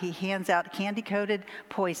he hands out candy-coated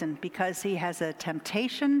poison because he has a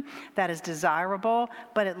temptation that is desirable,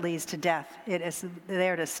 but it leads to death. It is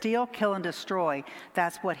there to steal, kill, and destroy.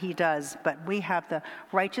 That's what he does. But we have the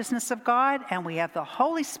righteousness of God, and we have the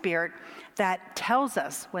Holy Spirit that tells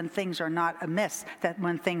us when things are not amiss, that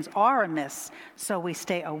when things are amiss. So we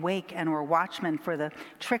stay awake and we're watchmen for the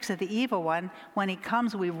tricks of the evil one. When he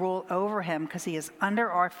comes, we rule over him because he is under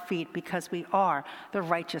our feet, because we are the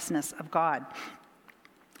righteousness of God.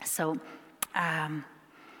 So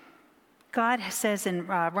God says in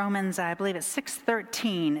Romans, I believe it's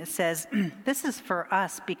 6:13, it says, this is for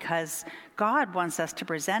us because God wants us to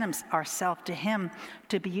present ourselves to him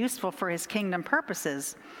to be useful for his kingdom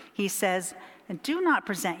purposes. He says, "Do not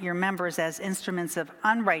present your members as instruments of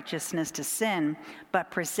unrighteousness to sin, but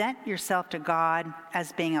present yourself to God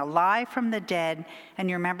as being alive from the dead, and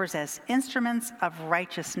your members as instruments of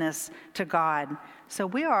righteousness to God." So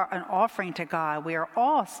we are an offering to God. We are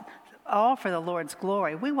all for the Lord's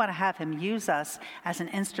glory. We want to have him use us as an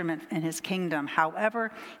instrument in his kingdom,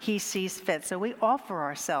 however he sees fit. So we offer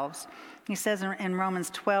ourselves. He says in Romans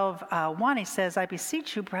 12:1, he says, "I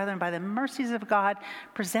beseech you, brethren, by the mercies of God,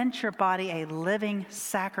 present your body a living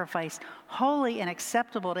sacrifice, holy and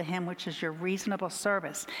acceptable to him, which is your reasonable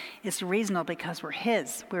service." It's reasonable because we're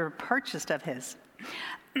his. We were purchased of his.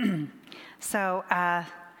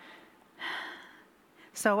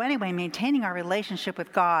 So anyway, maintaining our relationship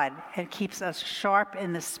with God, it keeps us sharp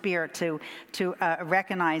in the spirit to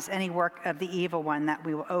recognize any work of the evil one, that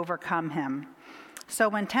we will overcome him. So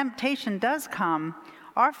when temptation does come,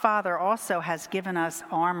 our Father also has given us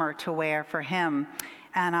armor to wear for him.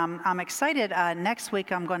 And I'm excited. Next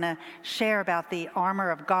week, I'm going to share about the armor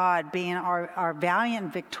of God being our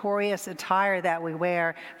valiant, victorious attire that we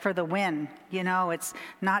wear for the win. You know, it's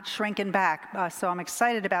not shrinking back. So I'm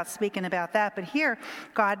excited about speaking about that. But here,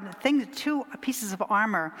 two pieces of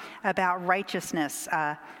armor about righteousness.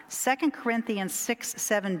 2 Corinthians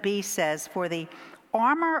 6:7b says, "For the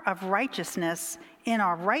armor of righteousness in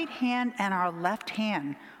our right hand and our left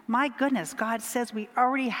hand." My goodness, God says we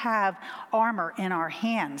already have armor in our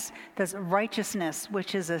hands. There's righteousness,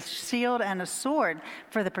 which is a shield and a sword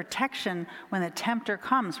for the protection when the tempter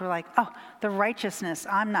comes. We're like, oh, the righteousness,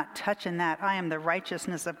 I'm not touching that. I am the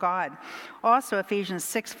righteousness of God. Also, Ephesians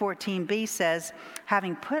 6:14b says,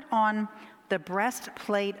 "Having put on the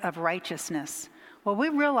breastplate of righteousness." Well, we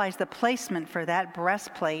realize the placement for that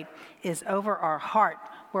breastplate is over our heart,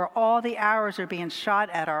 where all the arrows are being shot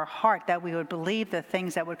at our heart, that we would believe the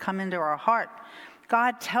things that would come into our heart.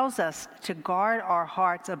 God tells us to guard our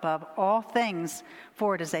hearts above all things,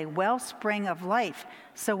 for it is a wellspring of life.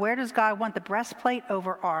 So where does God want the breastplate?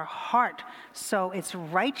 Over our heart. So it's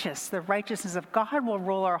righteous. The righteousness of God will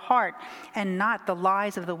rule our heart, and not the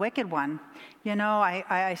lies of the wicked one. You know,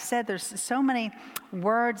 I said there's so many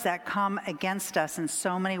words that come against us in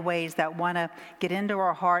so many ways that want to get into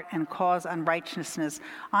our heart and cause unrighteousness.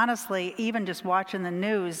 Honestly, even just watching the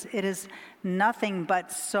news, it is nothing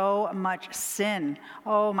but so much sin.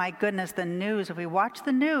 Oh my goodness, the news. If we watch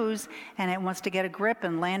the news and it wants to get a grip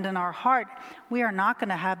and land in our heart, we are not going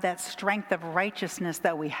to have that strength of righteousness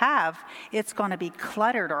that we have. It's going to be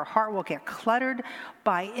cluttered. Our heart will get cluttered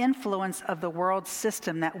by influence of the world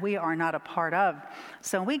system that we are not a part of.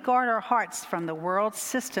 So when we guard our hearts from the world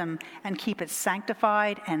system and keep it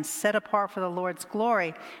sanctified and set apart for the Lord's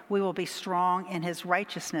glory, we will be strong in his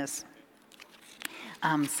righteousness.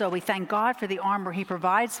 So we thank God for the armor he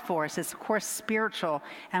provides for us. It's, of course, spiritual,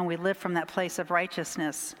 and we live from that place of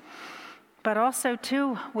righteousness. But also,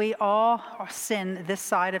 too, we all sin this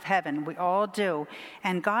side of heaven. We all do.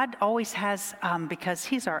 And God always has, because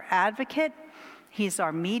he's our advocate, he's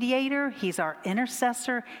our mediator, he's our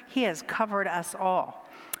intercessor, he has covered us all.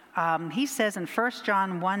 He says in 1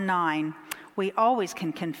 John 1:9, we always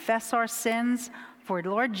can confess our sins. For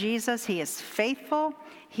Lord Jesus, he is faithful,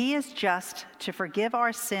 he is just to forgive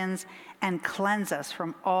our sins and cleanse us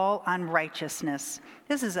from all unrighteousness.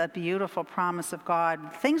 This is a beautiful promise of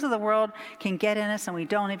God. Things of the world can get in us and we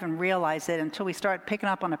don't even realize it until we start picking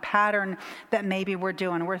up on a pattern that maybe we're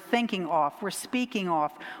doing. We're thinking off, we're speaking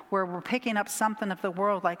off, we're picking up something of the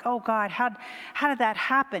world like, oh God, how did that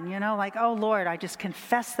happen? You know, like, oh Lord, I just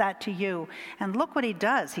confess that to you. And look what he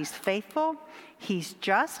does. He's faithful, he's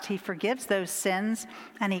just, he forgives those sins,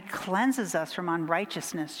 and he cleanses us from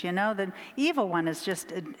unrighteousness. You know, the evil one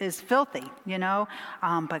is filthy, you know,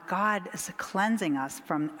 but God is cleansing us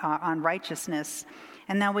from unrighteousness.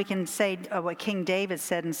 And now we can say what King David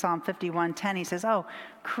said in Psalm 51:10. He says, oh,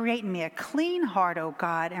 create in me a clean heart, O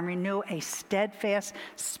God, and renew a steadfast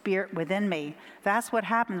spirit within me. That's what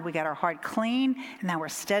happens. We got our heart clean, and now we're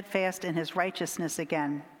steadfast in his righteousness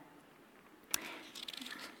again.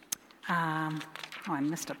 I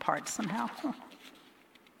missed a part somehow.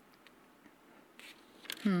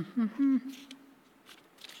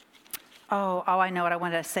 Oh, I know what I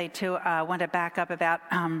wanted to say too. I want to back up about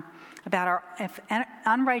our, if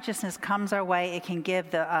unrighteousness comes our way, it can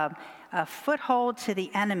give a foothold to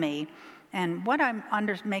the enemy. And what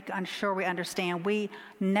make sure we understand, we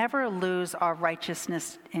never lose our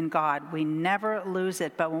righteousness in God. We never lose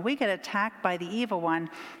it. But when we get attacked by the evil one,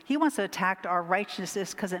 he wants to attack our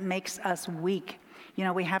righteousness because it makes us weak. You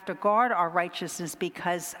know, we have to guard our righteousness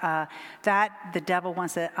because the devil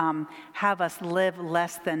wants to have us live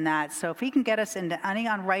less than that. So if he can get us into any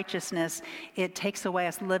unrighteousness, it takes away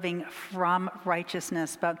us living from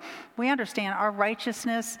righteousness. But we understand our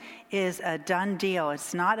righteousness is a done deal.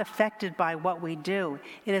 It's not affected by what we do.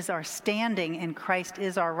 It is our standing in Christ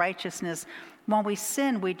is our righteousness. When we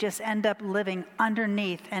sin, we just end up living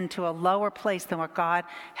underneath and to a lower place than what God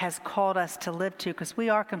has called us to live to, because we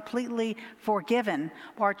are completely forgiven.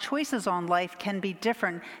 Our choices on life can be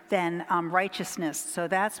different than righteousness. So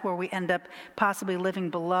that's where we end up possibly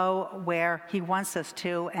living below where he wants us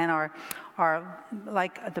to, and our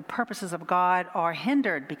like the purposes of God are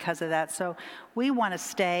hindered because of that. So we want to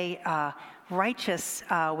stay righteous.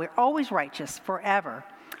 We're always righteous forever,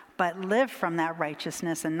 but live from that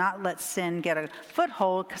righteousness and not let sin get a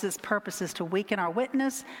foothold, because its purpose is to weaken our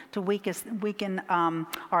witness, to weaken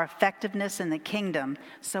our effectiveness in the kingdom.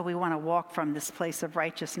 So we want to walk from this place of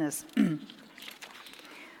righteousness.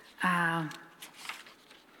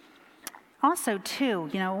 Also, too,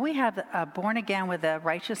 you know, we have born again with the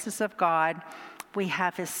righteousness of God. We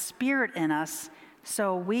have his spirit in us.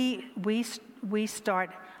 So we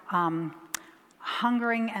start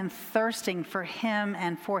hungering and thirsting for him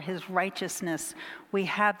and for his righteousness. We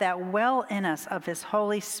have that well in us of his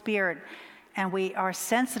Holy Spirit, and we are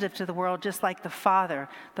sensitive to the world just like the Father.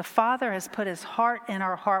 The Father has put his heart in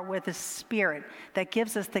our heart with his Spirit that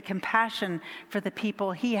gives us the compassion for the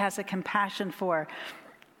people he has a compassion for.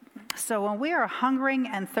 So when we are hungering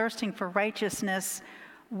and thirsting for righteousness,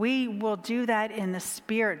 we will do that in the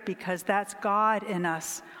Spirit, because that's God in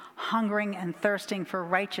us, hungering and thirsting for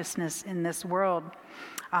righteousness in this world.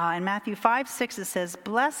 In Matthew 5:6 it says,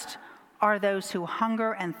 blessed are those who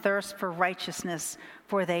hunger and thirst for righteousness,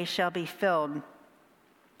 for they shall be filled.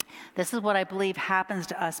 This is what I believe happens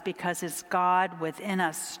to us because it's God within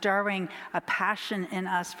us, stirring a passion in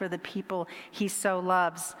us for the people he so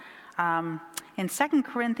loves. In 2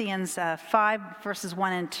 Corinthians 5, verses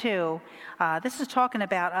 1 and 2, this is talking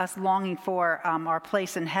about us longing for our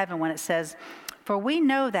place in heaven when it says, for we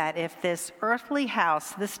know that if this earthly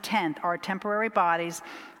house, this tent, our temporary bodies,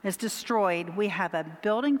 is destroyed, we have a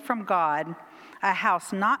building from God, a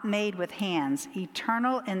house not made with hands,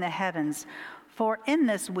 eternal in the heavens. For in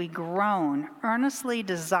this we groan, earnestly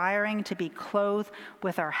desiring to be clothed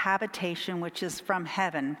with our habitation, which is from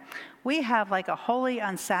heaven. We have like a holy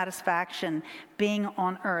unsatisfaction being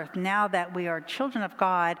on earth. Now that we are children of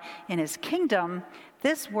God in his kingdom,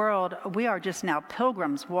 This world, we are just now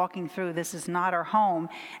pilgrims walking through. This is not our home,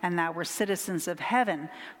 and that we're citizens of heaven.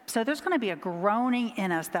 So there's going to be a groaning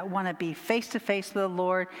in us that want to be face to face with the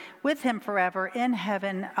Lord, with him forever, in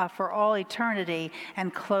heaven for all eternity,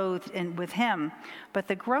 and clothed with him. But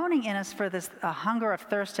the groaning in us for this hunger of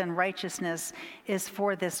thirst and righteousness is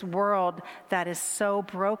for this world that is so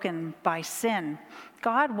broken by sin.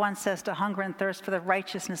 God wants us to hunger and thirst for the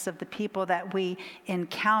righteousness of the people that we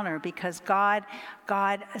encounter, because God's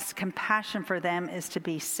compassion for them is to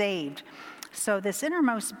be saved. So this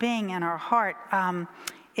innermost being in our heart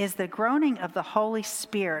is the groaning of the Holy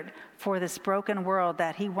Spirit for this broken world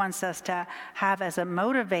that he wants us to have as a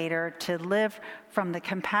motivator to live from the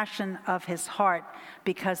compassion of his heart,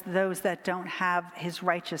 because those that don't have his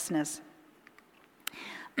righteousness.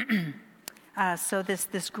 So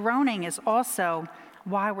this groaning is also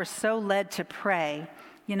why we're so led to pray.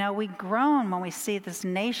 You know, we groan when we see this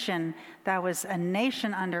nation that was a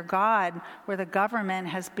nation under God, where the government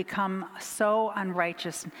has become so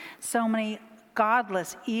unrighteous. So many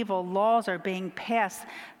godless, evil laws are being passed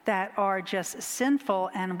that are just sinful,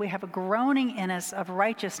 and we have a groaning in us of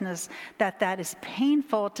righteousness that is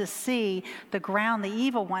painful to see the ground the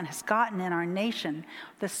evil one has gotten in our nation.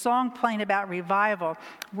 The song playing about revival,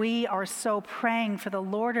 we are so praying for the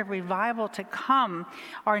Lord of revival to come.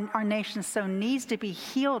 Our nation so needs to be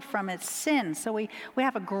healed from its sin. So we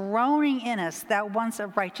have a groaning in us that wants a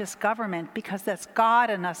righteous government, because that's God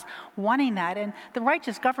in us wanting that. And the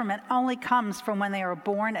righteous government only comes from when they are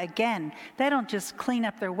born again. They don't just clean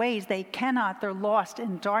up their ways. They cannot. They're lost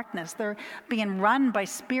in darkness. They're being run by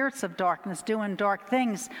spirits of darkness, doing dark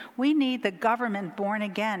things. We need the government born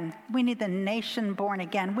again. We need the nation born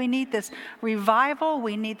again. We need this revival.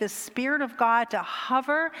 We need the Spirit of God to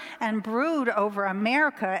hover and brood over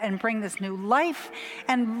America and bring this new life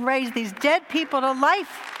and raise these dead people to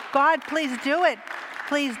life. God, please do it.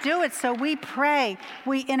 Please do it. So we pray,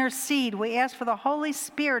 we intercede, we ask for the Holy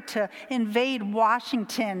Spirit to invade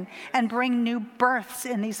Washington and bring new births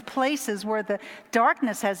in these places where the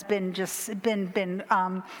darkness has been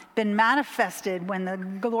manifested, when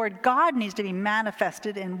the Lord God needs to be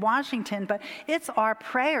manifested in Washington. But it's our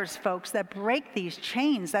prayers, folks, that break these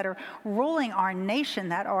chains that are ruling our nation,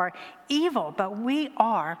 that are evil. But we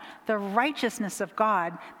are the righteousness of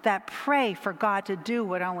God that pray for God to do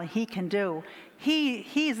what only he can do.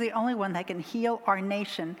 He's the only one that can heal our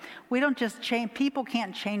nation. We don't just change, people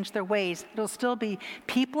can't change their ways. It'll still be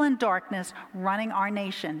people in darkness running our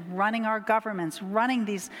nation, running our governments,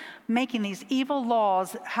 making these evil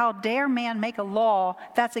laws. How dare man make a law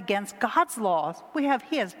that's against God's laws?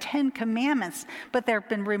 He has 10 commandments, but they've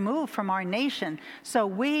been removed from our nation. So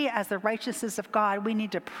we, as the righteousness of God, we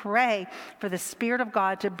need to pray for the Spirit of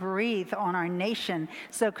God to breathe on our nation.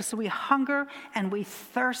 So we hunger and we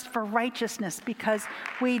thirst for righteousness, because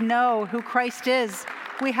we know who Christ is.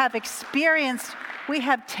 We have experienced, we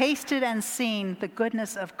have tasted and seen the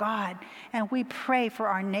goodness of God. And we pray for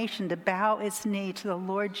our nation to bow its knee to the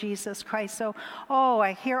Lord Jesus Christ. So,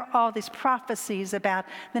 I hear all these prophecies about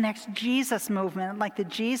the next Jesus movement, like the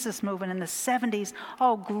Jesus movement in the 70s.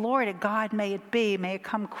 Oh, glory to God, may it be. May it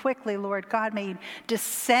come quickly, Lord God. May you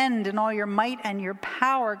descend in all your might and your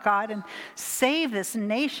power, God, and save this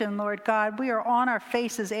nation, Lord God. We are on our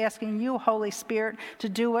faces asking you, Holy Spirit, to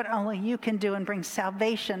do what only you can do and bring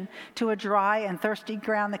salvation to a dry and thirsty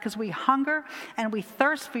ground, because we hunger and we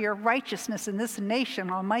thirst for your righteousness in this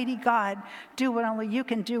nation. Almighty God, do what only you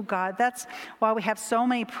can do, God. That's why we have so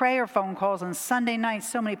many prayer phone calls on Sunday nights,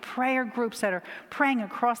 so many prayer groups that are praying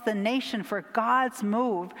across the nation for God's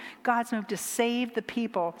move to save the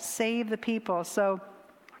people. So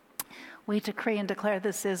we decree and declare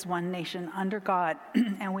this is one nation under God,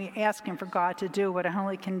 and we ask him for God to do what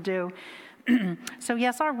only can do. So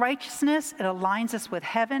yes, our righteousness, it aligns us with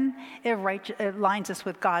heaven. It aligns us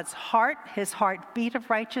with God's heart, his heartbeat of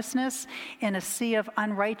righteousness in a sea of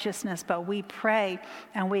unrighteousness. But we pray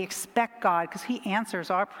and we expect God, because he answers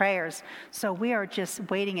our prayers. So we are just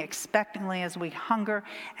waiting expectantly as we hunger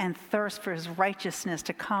and thirst for his righteousness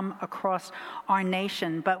to come across our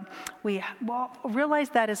nation. But we realize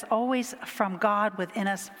that is always from God within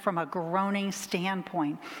us, from a groaning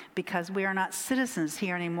standpoint, because we are not citizens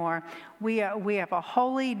here anymore. We have a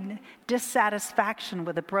holy dissatisfaction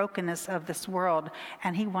with the brokenness of this world,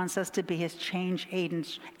 and he wants us to be his change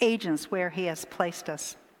agents where he has placed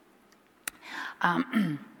us.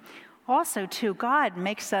 Also, too, God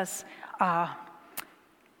makes us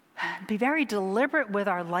be very deliberate with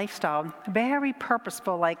our lifestyle, very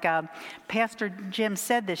purposeful. Like Pastor Jim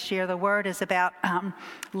said this year, the word is about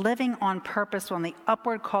living on purpose on the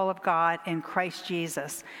upward call of God in Christ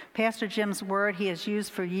Jesus. Pastor Jim's word he has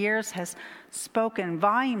used for years has spoken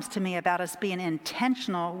volumes to me about us being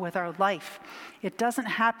intentional with our life. It doesn't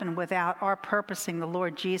happen without our purposing the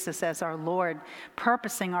Lord Jesus as our Lord,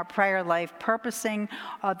 purposing our prayer life, purposing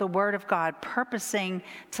the Word of God, purposing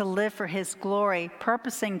to live for His glory,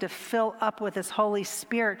 purposing to fill up with His Holy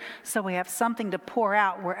Spirit so we have something to pour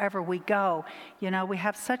out wherever we go. You know, we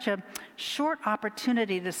have such a short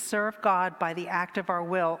opportunity to serve God by the act of our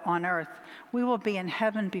will on earth. We will be in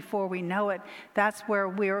heaven before we know it. That's where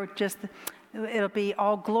we're just, it'll be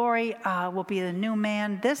all glory, we'll be the new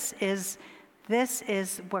man. This is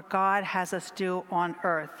what God has us do on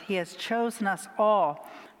earth. He has chosen us all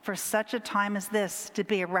for such a time as this to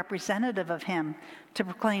be a representative of Him, to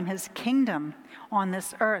proclaim His kingdom on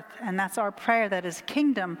this earth. And that's our prayer, that His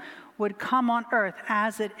kingdom would come on earth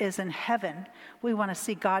as it is in heaven. We want to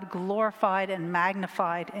see God glorified and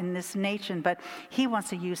magnified in this nation, but He wants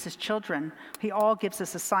to use His children. He all gives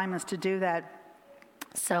us assignments to do that.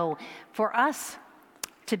 So for us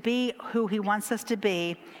to be who He wants us to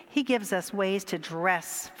be, He gives us ways to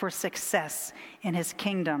dress for success in His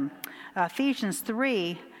kingdom. Ephesians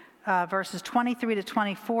 3, verses 23 to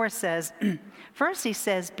 24 says, first he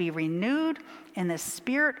says, be renewed in the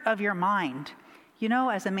spirit of your mind. You know,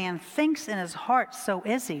 as a man thinks in his heart, so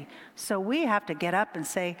is he. So we have to get up and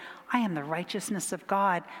say, I am the righteousness of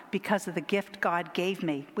God because of the gift God gave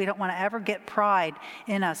me. We don't want to ever get pride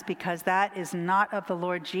in us because that is not of the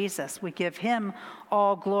Lord Jesus. We give Him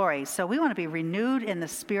all glory. So we want to be renewed in the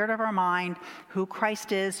spirit of our mind, who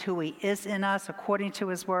Christ is, who He is in us according to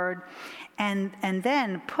His word. And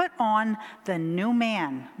then put on the new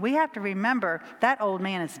man. We have to remember that old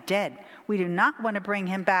man is dead. We do not want to bring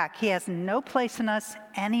him back. He has no place in us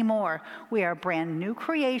anymore. We are brand new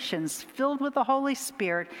creations filled with the Holy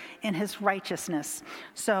Spirit in His righteousness.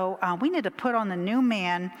 So we need to put on the new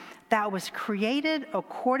man that was created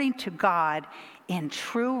according to God in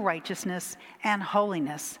true righteousness and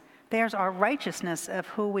holiness. There's our righteousness of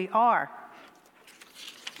who we are.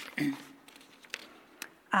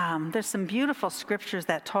 There's some beautiful scriptures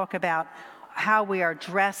that talk about how we are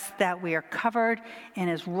dressed, that we are covered in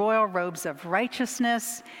His royal robes of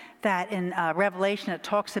righteousness, that in Revelation it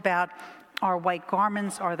talks about our white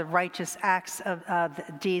garments are the righteous acts of the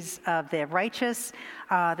deeds of the righteous.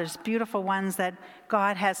 There's beautiful ones that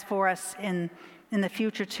God has for us in the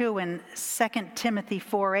future too. In 2 Timothy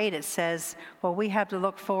 4:8 it says, well, we have to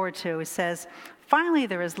look forward to, it says, finally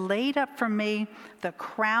there is laid up for me the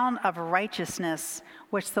crown of righteousness,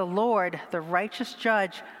 which the Lord, the righteous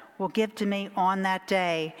judge, will give to me on that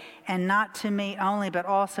day, and not to me only, but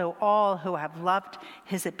also all who have loved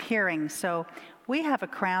His appearing. So we have a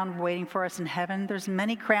crown waiting for us in heaven. There's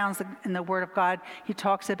many crowns in the Word of God He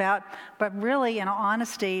talks about, but really, in all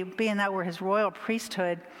honesty, being that we're His royal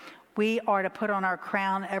priesthood, we are to put on our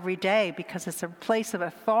crown every day because it's a place of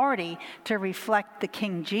authority to reflect the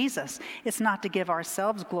King Jesus. It's not to give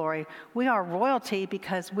ourselves glory. We are royalty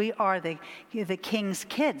because we are the King's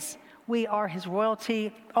kids. We are His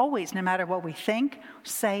royalty always, no matter what we think,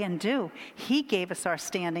 say, and do. He gave us our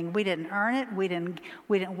standing. We didn't earn it. We didn't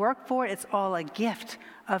work for it. It's all a gift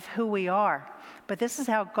of who we are. But this is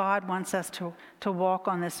how God wants us to walk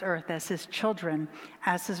on this earth as His children,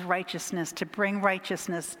 as His righteousness, to bring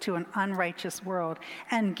righteousness to an unrighteous world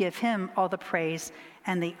and give Him all the praise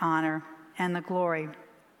and the honor and the glory.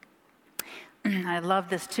 I love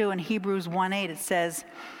this too. In Hebrews 1:8 it says,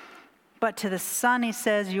 but to the Son He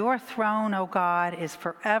says, your throne, O God, is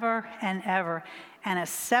forever and ever, and a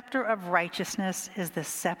scepter of righteousness is the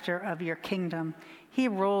scepter of your kingdom. He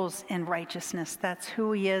rules in righteousness. That's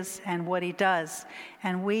who He is and what He does.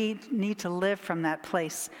 And we need to live from that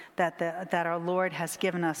place that our Lord has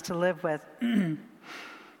given us to live with. And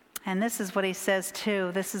this is what He says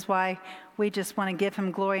too. This is why we just want to give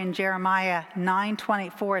Him glory. In Jeremiah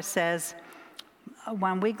 9:24 says,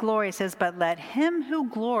 when we glory, it says, but let him who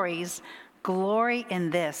glories glory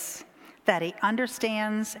in this, that he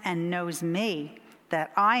understands and knows me,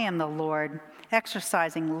 that I am the Lord,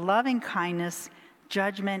 exercising loving kindness,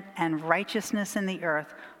 judgment, and righteousness in the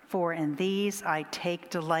earth, for in these I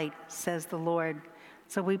take delight, says the Lord.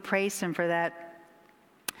 So we praise Him for that.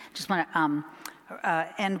 Just want to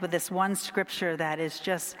end with this one scripture that is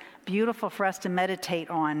just beautiful for us to meditate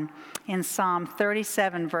on in Psalm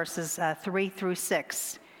 37, verses 3 through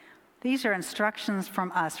 6. These are instructions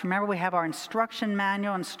from us. Remember, we have our instruction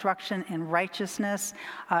manual, instruction in righteousness,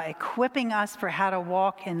 equipping us for how to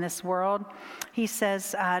walk in this world. He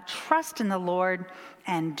says, trust in the Lord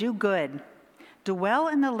and do good. Dwell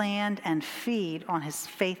in the land and feed on his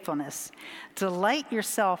faithfulness. Delight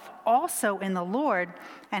yourself also in the Lord,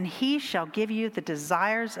 and he shall give you the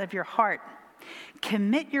desires of your heart.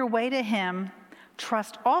 Commit your way to him.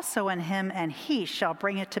 Trust also in him, and he shall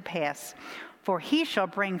bring it to pass. For he shall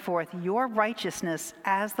bring forth your righteousness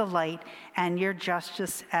as the light and your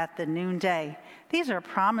justice at the noonday. These are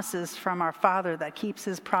promises from our Father that keeps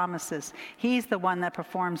his promises. He's the one that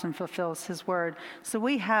performs and fulfills his word. So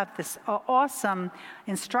we have this awesome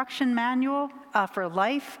instruction manual for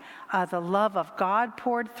life, the love of God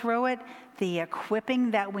poured through it, the equipping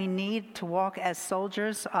that we need to walk as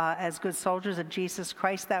soldiers, as good soldiers of Jesus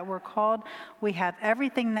Christ that we're called. We have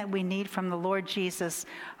everything that we need from the Lord Jesus,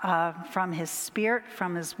 from his Spirit,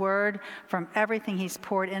 from his word, from everything he's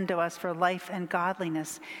poured into us for life and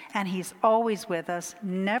godliness. And he's always with us,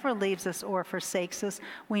 never leaves us or forsakes us.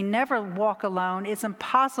 We never walk alone. It's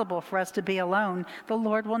impossible for us to be alone. The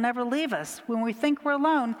Lord will never leave us. When we think we're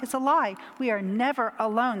alone, it's a lie. We are never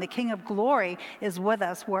alone. The King of Glory is with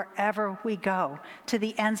us wherever we go. To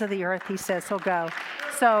the ends of the earth, he says he'll go.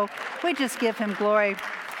 So we just give him glory.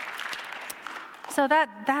 So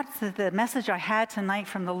that's the message I had tonight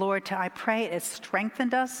from the Lord. I pray it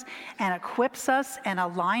strengthened us and equips us and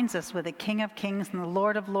aligns us with the King of Kings and the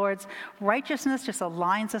Lord of Lords. Righteousness just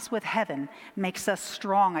aligns us with heaven, makes us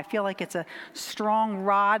strong. I feel like it's a strong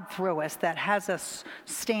rod through us that has us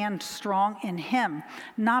stand strong in him,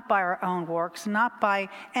 not by our own works, not by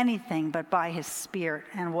anything, but by his Spirit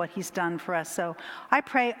and what he's done for us. So I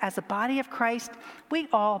pray as a body of Christ, we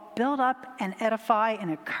all build up and edify and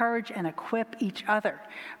encourage and equip each other.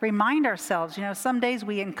 Remind ourselves, some days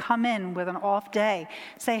we can come in with an off day,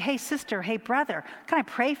 say, hey, sister, hey, brother, can I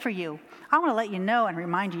pray for you? I want to let you know and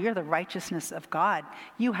remind you, you're the righteousness of God.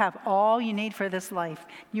 You have all you need for this life.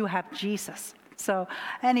 You have Jesus. So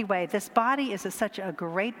anyway, this body is such a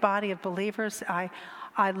great body of believers.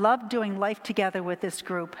 I love doing life together with this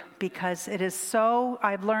group because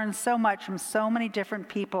I've learned so much from so many different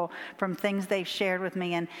people from things they've shared with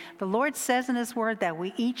me. And the Lord says in his word that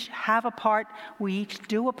we each have a part, we each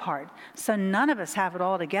do a part. So none of us have it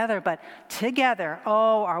all together, but together,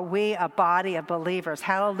 are we a body of believers.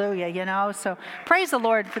 Hallelujah, So praise the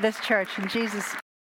Lord for this church in Jesus'